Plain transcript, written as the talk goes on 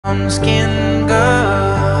skin,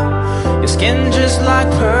 girl. Your skin just like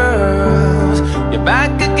pearls. You're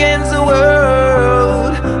back against the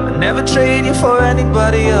world. I'd never trade you for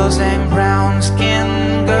anybody else. And brown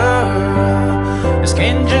skin, girl. Your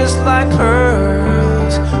skin just like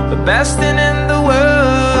pearls. The best thing in the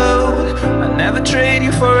world. I'd never trade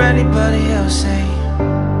you for anybody else.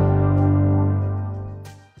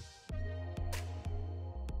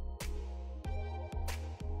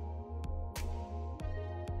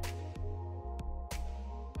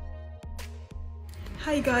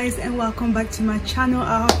 Hi guys, and welcome back to my channel.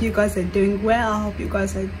 I hope you guys are doing well. I hope you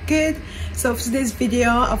guys are good. So for today's video,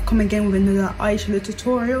 I've come again with another eyeshadow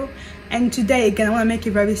tutorial, and today again I want to make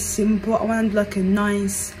it very simple. I want to do like a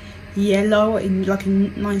nice yellow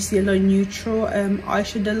neutral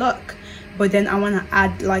eyeshadow look, but then I want to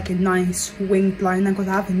add like a nice winged liner because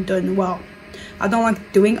I haven't done, well, I don't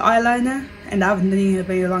like doing eyeliner and I haven't done it in a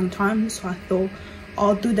very long time, so I thought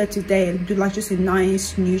I'll do that today and do like just a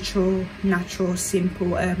nice neutral, natural, simple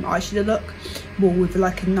eyeshadow look, but with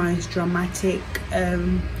like a nice dramatic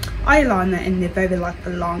eyeliner and a very like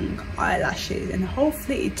long eyelashes, and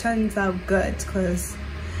hopefully it turns out good because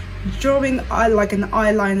drawing like an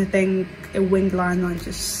eyeliner thing, a wing liner,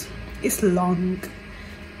 just it's long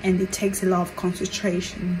and it takes a lot of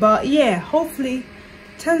concentration, but yeah, hopefully it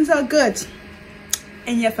turns out good.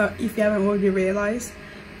 And yeah, if you haven't already realized,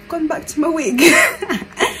 gone back to my wig.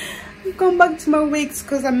 I've gone back to my wigs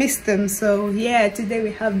because I missed them. So yeah, today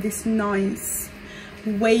we have this nice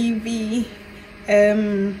wavy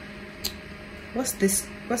what's this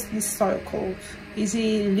style called? Is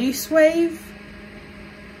it loose wave?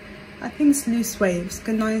 I think it's loose wave. It's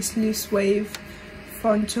a nice loose wave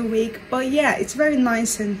frontal wig, but yeah, it's very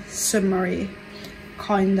nice and summery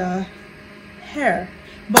kind of hair.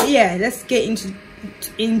 But yeah, let's get into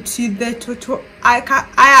the tutorial. I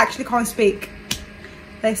actually can't speak.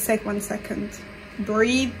 Let's take 1 second,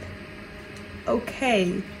 breathe.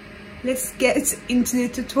 Okay, let's get into the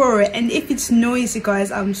tutorial. And if it's noisy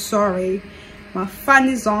guys, I'm sorry, my fan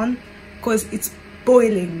is on because it's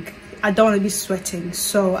boiling. I don't want to be sweating,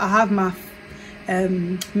 so I have my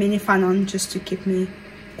mini fan on just to keep me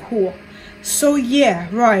cool. So yeah,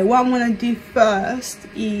 right, what I'm gonna do first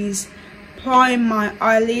is prime my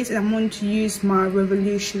eyelids, and I'm going to use my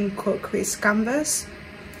Revolution Cut Crease canvas.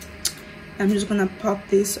 I'm just gonna pop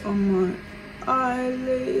this on my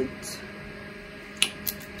eyelid.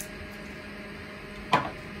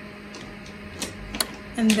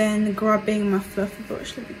 And then grabbing my fluffy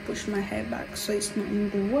brush, let me push my hair back so it's not in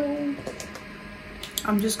the way.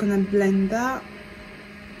 I'm just gonna blend that.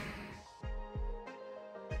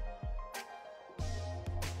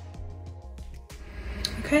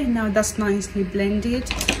 Okay, now that's nicely blended.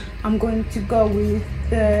 I'm going to go with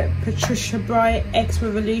the Patricia Bright X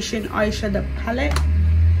Revolution eyeshadow palette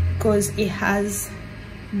because it has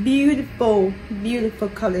beautiful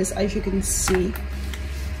colors, as you can see.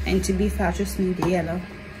 And to be fair, I just need the yellow,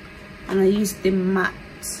 and I use the matte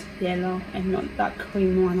yellow and not that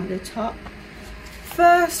cream one at the top.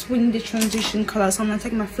 First, we need the transition color, so I'm gonna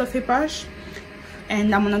take my fluffy brush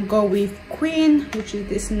and I'm gonna go with Queen, which is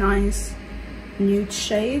this nice nude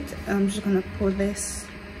shade. I'm just gonna pour this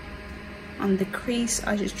on the crease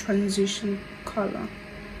as a transition color.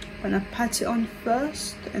 I'm gonna pat it on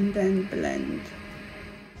first and then blend.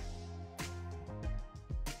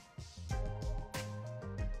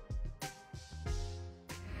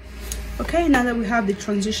 Okay, now that we have the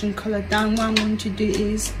transition color down, what I'm going to do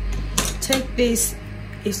is take this,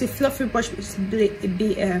 it's a fluffy brush but it's a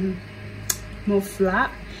bit more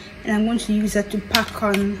flat, and I'm going to use that to pack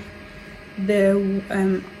on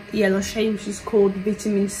the yellow shade, which is called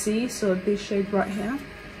Vitamin C, so this shade right here.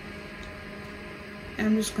 And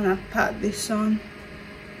I'm just gonna pat this on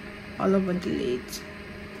all over the lid.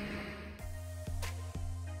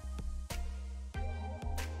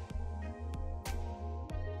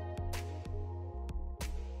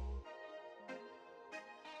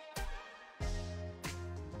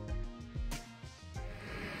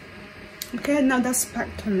 Okay, now that's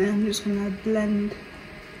packed on there, I'm just gonna blend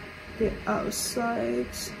the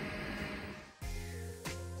outsides.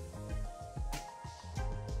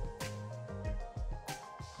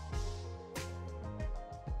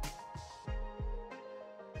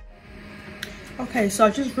 Okay, so I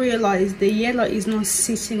just realized the yellow is not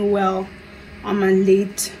sitting well on my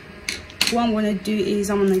lid. What I'm gonna do is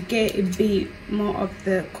I'm gonna get a bit more of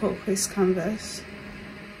the Cut Crease canvas.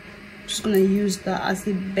 Just gonna use that as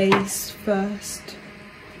the base first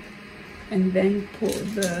and then put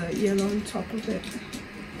the yellow on top of it.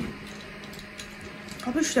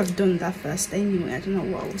 Probably should have done that first anyway. I don't know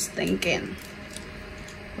what I was thinking.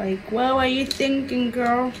 Like, what were you thinking,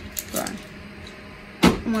 girl? Right.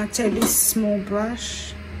 I'm gonna take this small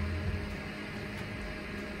brush.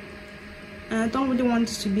 And I don't really want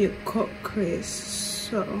this to be a cut crease,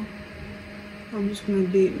 so I'm just gonna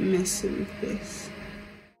be messy with this.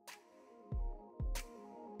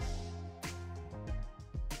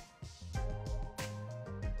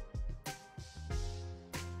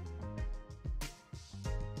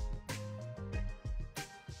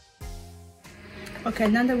 Okay,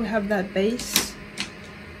 now that we have that base,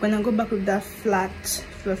 I'm gonna go back with that flat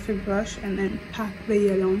fluffy brush and then pack the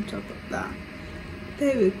yellow on top of that.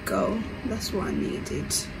 There we go, that's what I needed.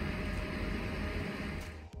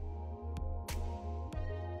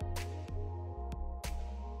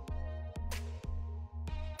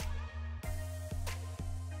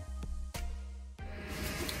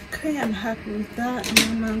 Okay, I'm happy with that,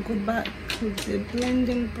 and I'm gonna go back with the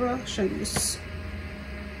blending brush and just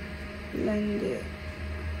blend it.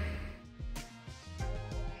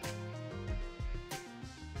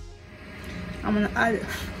 I'm gonna add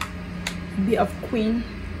a bit of Queen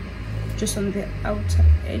just on the outer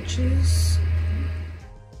edges.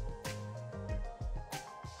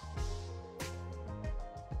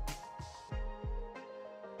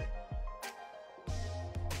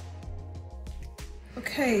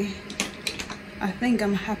 Okay, I think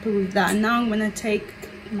I'm happy with that. Now I'm gonna take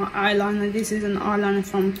my eyeliner. This is an eyeliner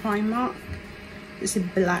from Primark. It's a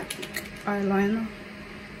black eyeliner,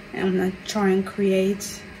 and I'm gonna try and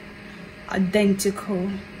create identical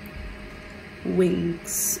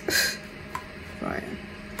wings. Right,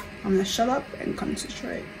 I'm gonna shut up and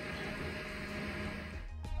concentrate.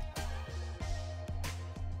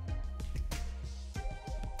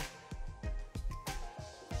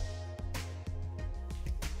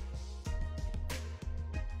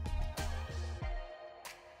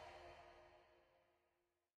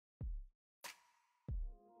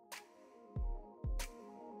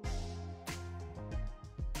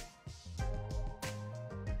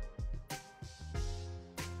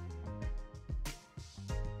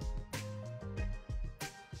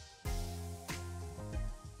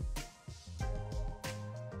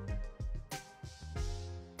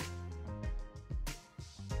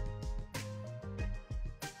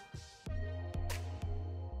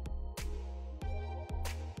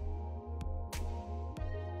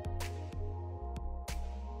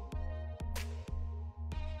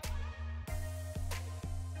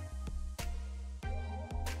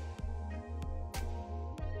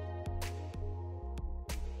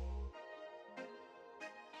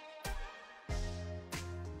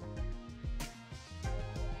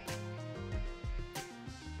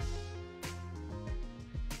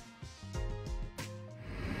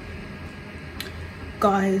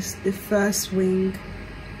 Guys, the first wing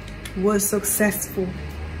was successful.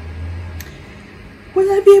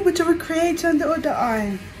 Will I be able to recreate on the other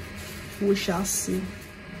eye? We shall see.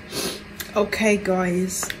 Okay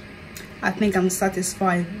guys, I think I'm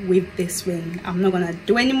satisfied with this wing. I'm not gonna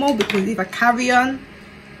do any more because if I carry on,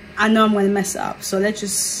 I know I'm gonna mess it up. So let's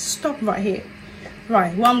just stop right here.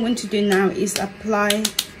 Right, what I'm going to do now is apply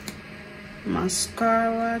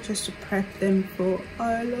mascara just to prep them for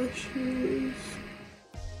eyelashes.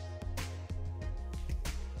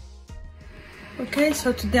 Okay,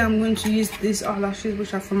 so today I'm going to use these eyelashes,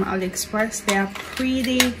 which are from AliExpress. They are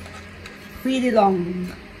pretty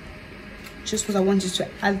long, just because I wanted to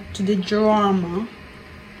add to the drama.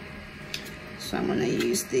 So I'm gonna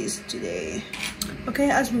use these today. Okay,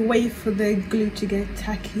 as we wait for the glue to get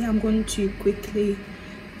tacky, I'm going to quickly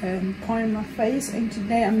prime my face, and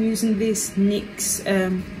today I'm using this NYX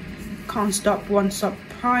Can't Stop Won't Stop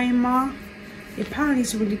primer. Apparently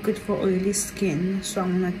it's really good for oily skin, so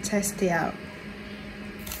I'm gonna test it out.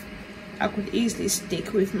 I could easily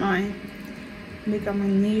stick with my Makeup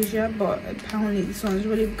Magnesia, but apparently this one's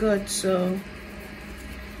really good, so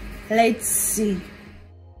let's see.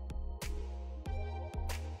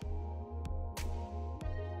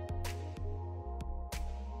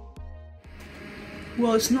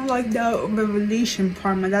 Well, it's not like the Revolution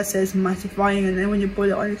primer that says mattifying and then when you put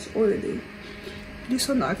it on it's oily. This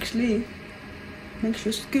one actually makes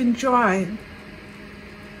your skin dry,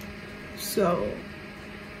 so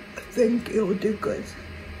I think it will do good.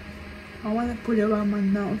 I want to put it around my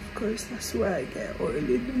mouth because that's where I get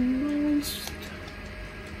oily the most.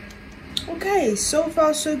 Okay, so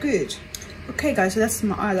far so good. Okay guys, so that's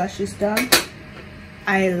my eyelashes done.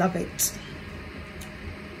 I love it.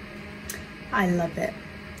 I love it.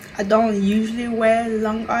 I don't usually wear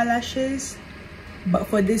long eyelashes, but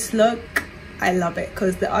for this look I love it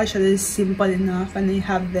because the eyeshadow is simple enough and they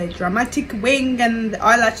have the dramatic wing and the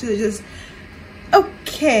eyelashes are just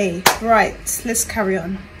okay. Right, let's carry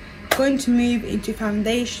on. going to move into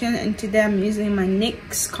foundation, and today I'm using my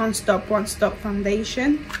NYX Can't Stop Won't Stop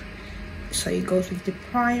foundation. So it goes with the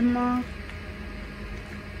primer.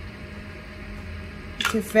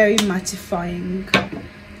 It's a very mattifying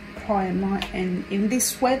primer, and in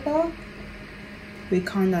this weather we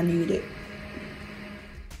kind of need it.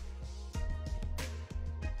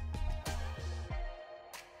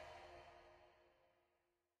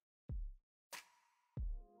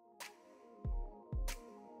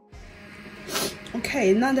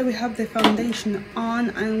 Okay, now that we have the foundation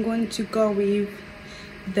on, I'm going to go with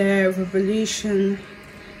the Revolution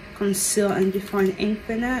Conceal and Define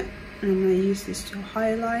Infinite, and I'm going to use this to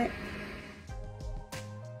highlight.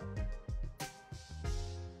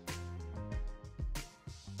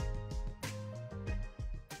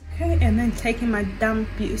 Okay, and then taking my damp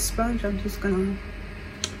beauty sponge, I'm just gonna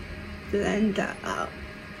blend that out.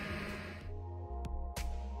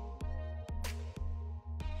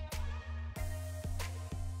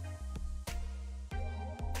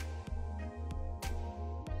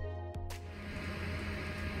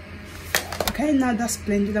 Okay, now that's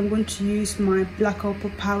blended, I'm going to use my Black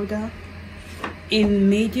Opal powder in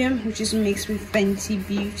medium, which is mixed with Fenty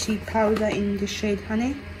Beauty powder in the shade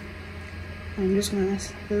Honey. I'm just going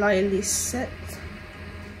to lightly set.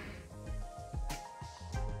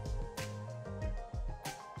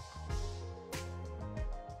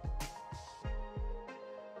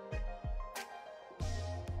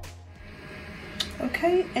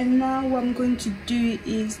 Okay, and now what I'm going to do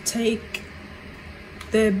is take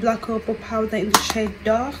the Black Opal powder in the shade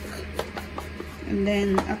Dark and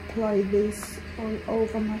then apply this all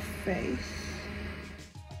over my face.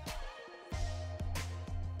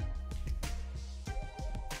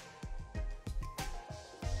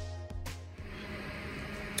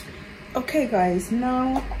 Okay guys,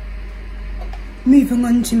 now moving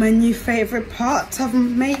on to my new favorite part of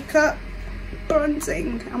makeup,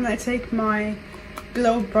 bronzing. I'm gonna take my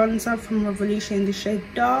Glow bronzer from Revolution in the shade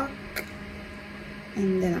Dark,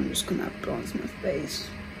 and then I'm just gonna bronze my face.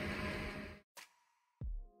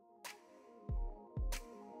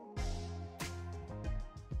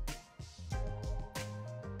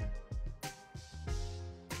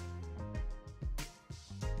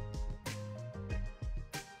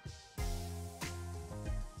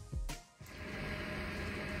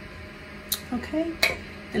 Okay,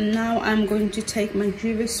 and now I'm going to take my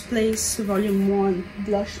Juvia's Place Volume 1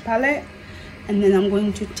 blush palette, and then I'm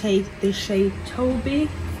going to take the shade Toby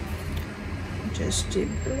just to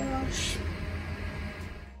blush.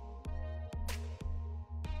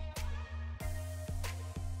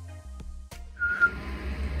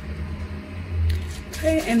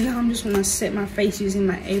 Okay, and now I'm just gonna set my face using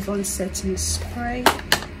my Avon setting spray.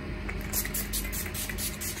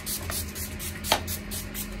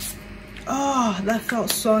 Oh, that felt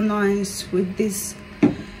so nice with this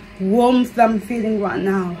warmth I'm feeling right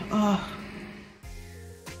now. Oh.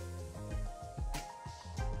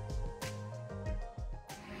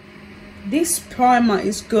 This primer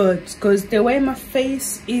is good because the way my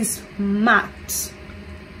face is matte,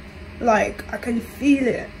 like I can feel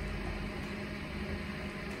it.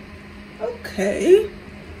 Okay,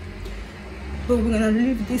 but we're gonna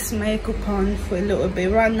leave this makeup on for a little bit.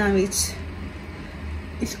 Right now it's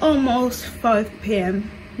almost 5 p.m.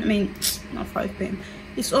 I mean, not 5 p.m.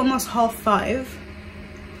 It's almost 5:30.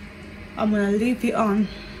 I'm gonna leave it on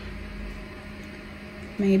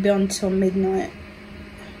maybe until midnight,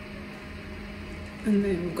 and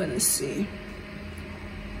then we're gonna see.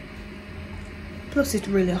 Plus it's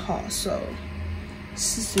really hot, so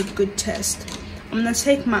this is a good test. I'm gonna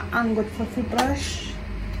take my angled fluffy brush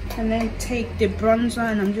and then take the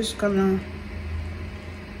bronzer, and I'm just gonna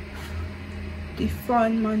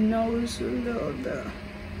define my nose a little bit,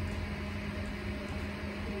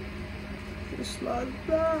 just like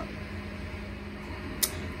that.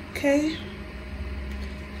 Okay,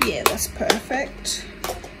 yeah, that's perfect.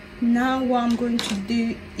 Now what I'm going to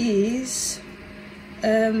do is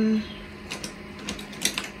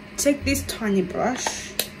take this tiny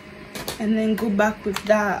brush and then go back with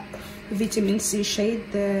that vitamin C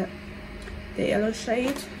shade, the yellow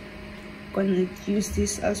shade. Gonna use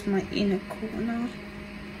this as my inner corner.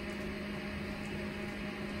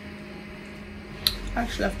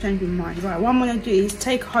 Actually, I've changed my mind. Right, what I'm gonna do is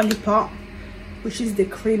take Honey Pot, which is the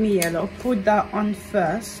creamy yellow, put that on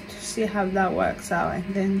first, see how that works out,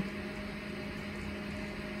 and then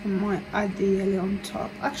I might add the yellow on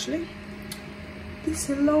top. Actually, this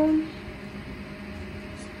alone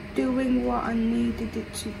is doing what I needed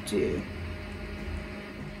it to do.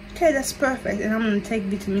 Okay, that's perfect. And I'm gonna take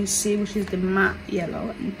vitamin C, which is the matte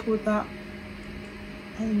yellow, and put that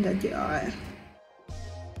under the eye.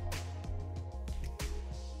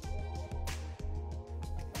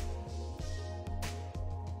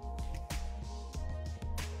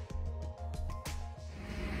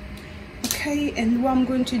 Okay, and what I'm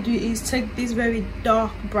going to do is take this very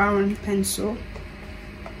dark brown pencil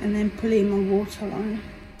and then put it in my waterline.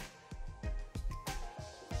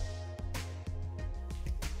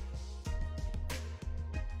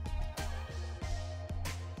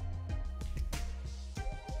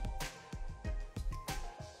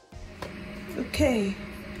 Okay,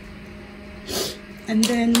 and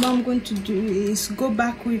then what I'm going to do is go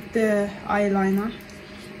back with the eyeliner,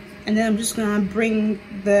 and then I'm just gonna bring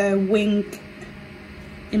the wing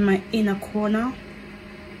in my inner corner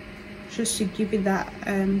just to give it that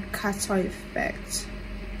cat's eye effect.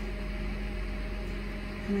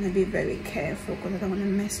 I'm gonna be very careful because I don't want to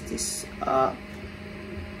mess this up.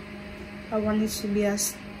 I want it to be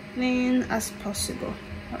as thin as possible.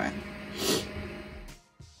 All right.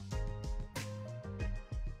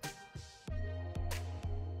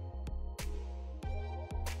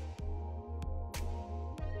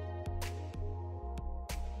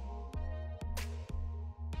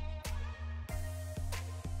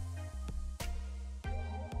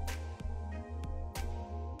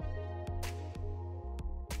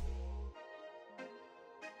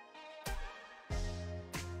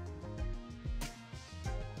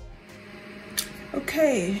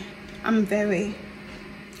 Okay, I'm very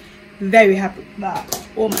happy with that.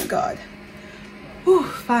 Oh my god. Whew,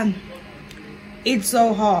 fun. It's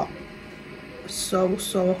so hot. So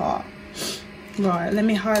hot. Right, let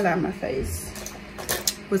me highlight my face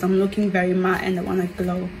because I'm looking very matte and I want to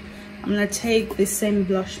glow. I'm gonna take the same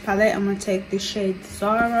blush palette. I'm gonna take the shade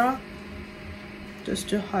Zara just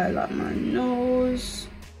to highlight my nose.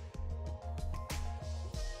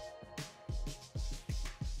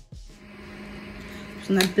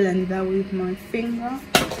 And I blend that with my finger.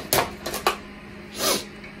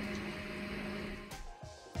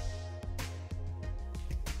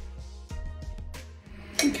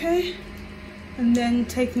 Okay, and then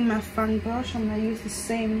taking my fan brush, I'm gonna use the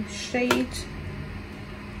same shade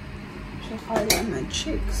to highlight my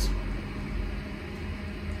cheeks.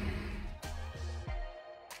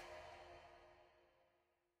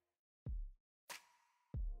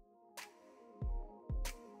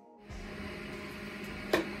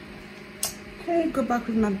 Okay, go back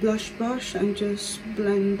with my blush brush and just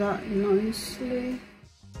blend that nicely.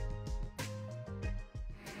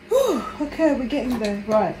 Whew, okay, we're getting there.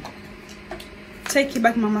 Right. Taking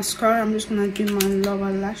back my mascara, I'm just gonna do my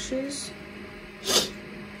lower lashes.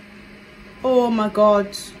 Oh my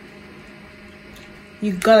god.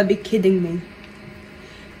 You gotta be kidding me.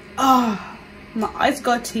 Ah, my eyes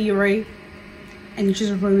got teary and it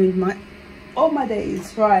just ruined my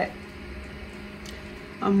days. Right.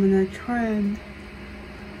 I'm gonna try and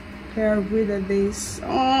get rid of this.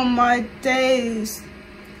 Oh my days.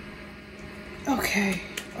 Okay.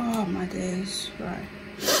 Oh my days. Right.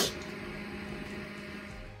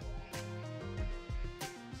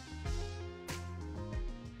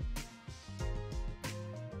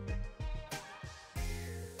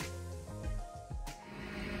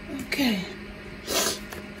 Okay.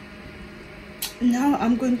 Now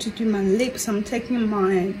I'm going to do my lips. I'm taking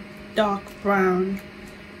my dark brown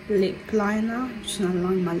lip liner. I'm just gonna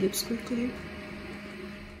line my lips quickly.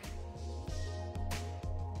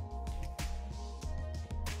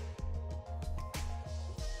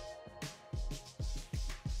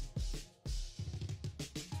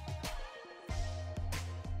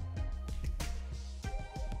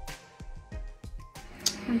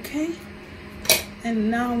 Okay, and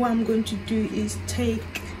now what I'm going to do is take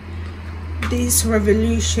this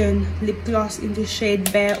Revolution lip gloss in the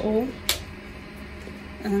shade Bare All,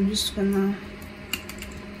 and I'm just gonna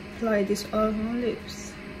apply this all over my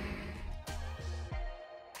lips.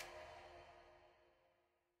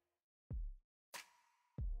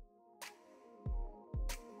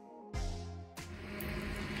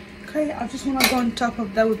 Okay, I just want to go on top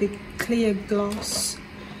of that with a clear gloss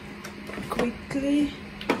quickly.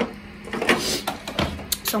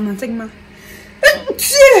 So I'm gonna take my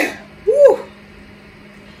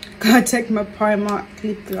gotta take my Primark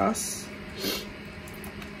lip gloss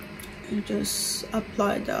and just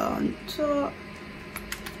apply that on top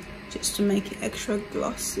just to make it extra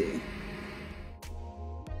glossy.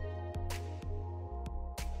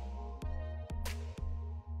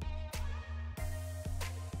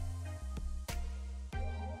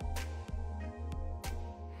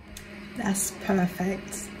 That's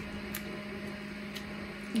perfect,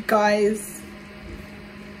 guys.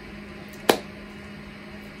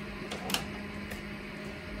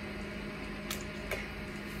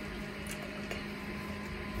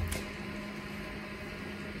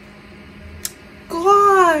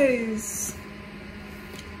 Guys,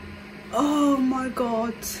 oh my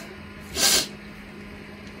god,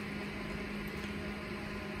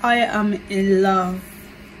 I am in love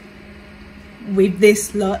with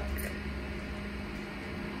this look.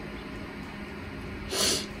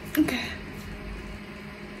 Okay,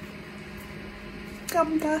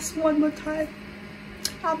 I'm gassed one more time.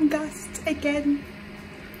 I'm gassed again.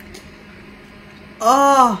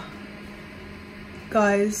 Oh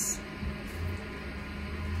guys,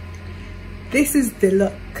 this is the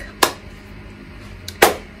look.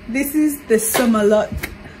 This is the summer look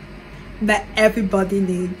that everybody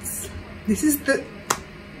needs. This is the,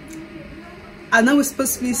 I know it's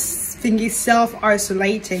supposed to be thinking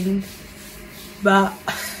self-isolating, but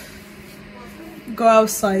go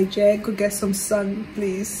outside, yeah, go get some sun,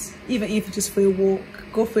 please. Even if just for a walk,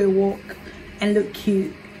 go for a walk and look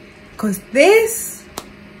cute, because this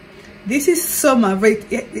is summer.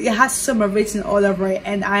 It has summer written all over it,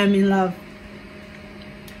 and I am in love.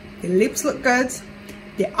 The lips look good,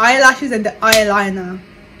 the eyelashes and the eyeliner.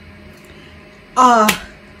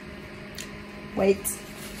 Wait,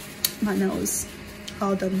 my nose,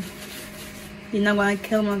 hold on, you're not gonna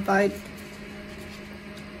kill my vibe.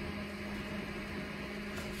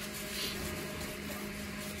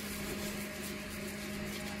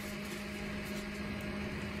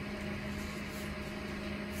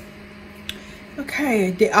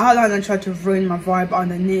 Okay, the eyeliner tried to ruin my vibe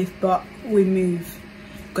underneath, but we move.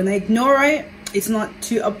 Gonna ignore it. It's not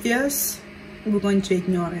too obvious. We're going to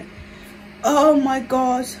ignore it. Oh my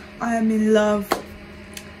god, I am in love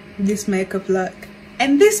with this makeup look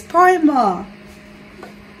and this primer.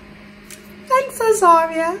 Thanks,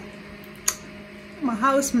 Azaria. My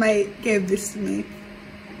housemate gave this to me.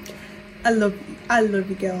 I love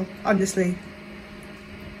you, girl. Honestly,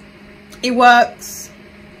 it works.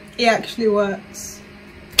 It actually works,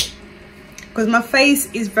 because my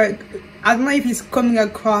face is very, I don't know if it's coming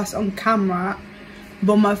across on camera,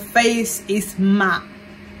 but my face is matte.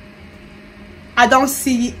 I don't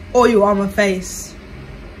see oil on my face.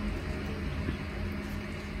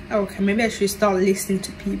 Okay, maybe I should start listening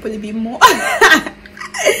to people a bit more.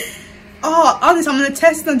 Oh, honestly, I'm gonna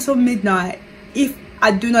test it until midnight. If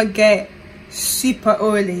I do not get super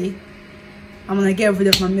oily, I'm gonna get rid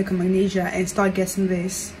of my makeup magnesia and start getting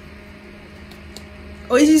this.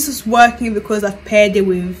 Or is it just working because I've paired it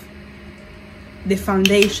with the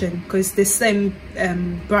foundation, because the same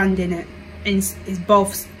brand in it, and it's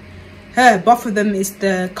both of them is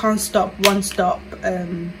the Can't Stop Won't Stop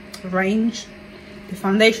range. The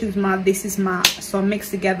foundation is matte, this is matte, so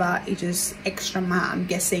mixed together it's just extra matte, I'm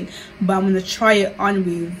guessing. But I'm gonna try it on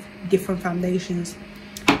with different foundations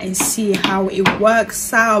and see how it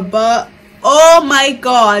works out. But oh my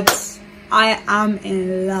god, I am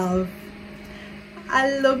in love.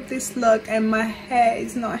 I love this look, and my hair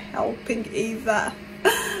is not helping either.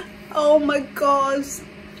 Oh my gosh,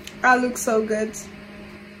 I look so good.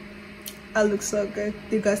 I look so good.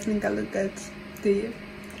 Do you guys think I look good? Do you?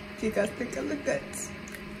 Do you guys think I look good?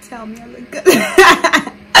 Tell me I look good.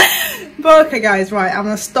 But okay guys, right, I'm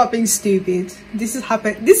gonna stop being stupid. This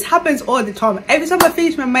happens all the time. Every time I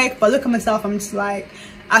finish my makeup, I look at myself, I'm just like,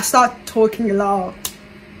 I start talking a lot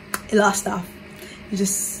of stuff. It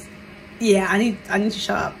just, yeah, I need to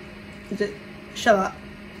shut up. Just shut up,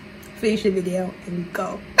 finish the video and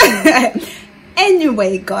go.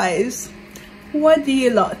 Anyway guys, what do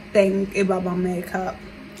you lot think about my makeup?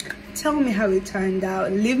 Tell me how it turned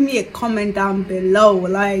out. Leave me a comment down below.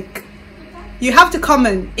 Like, you have to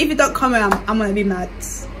comment. If you don't comment, I'm gonna be mad.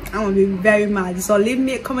 I'm gonna be very mad. So leave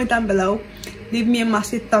me a comment down below. Leave me a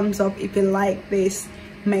massive thumbs up if you like this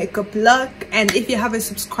makeup look, and if you haven't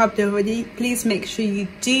subscribed already, please make sure you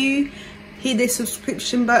do hit the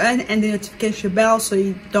subscription button and the notification bell so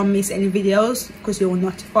you don't miss any videos, because it will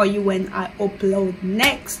notify you when I upload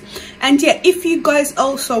next. And yeah, if you guys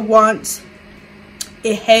also want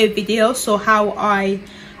a hair video, so how I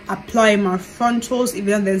apply my frontals,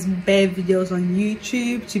 even though there's bare videos on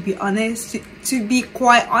YouTube, to be honest, to be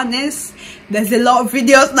quite honest, there's a lot of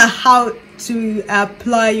videos on how to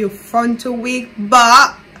apply your frontal wig.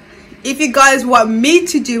 But if you guys want me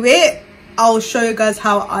to do it, I'll show you guys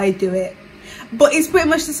how I do it. But it's pretty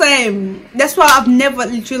much the same. That's why I've never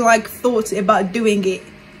literally like thought about doing it.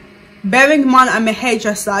 Bearing in mind I'm a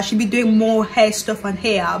hairdresser, I should be doing more hair stuff on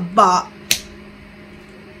here, but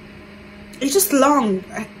it's just long.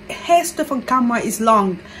 Hair stuff on camera is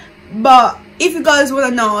long. But if you guys want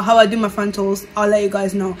to know how I do my frontals, I'll let you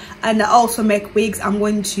guys know. And I also make wigs. I'm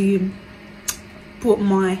going to put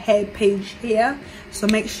my hair page here, so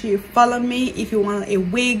make sure you follow me. If you want a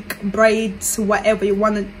wig, braids, whatever you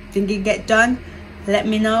want to get done, let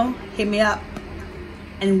me know, hit me up,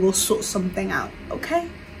 and we'll sort something out. Okay,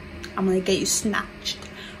 I'm gonna get you snatched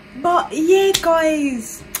But yeah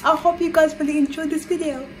guys, I hope you guys really enjoyed this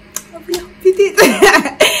video. I really hope you did.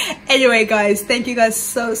 Anyway guys, thank you guys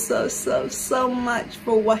so much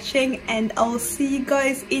for watching, and I'll see you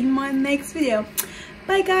guys in my next video.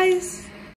 Bye guys.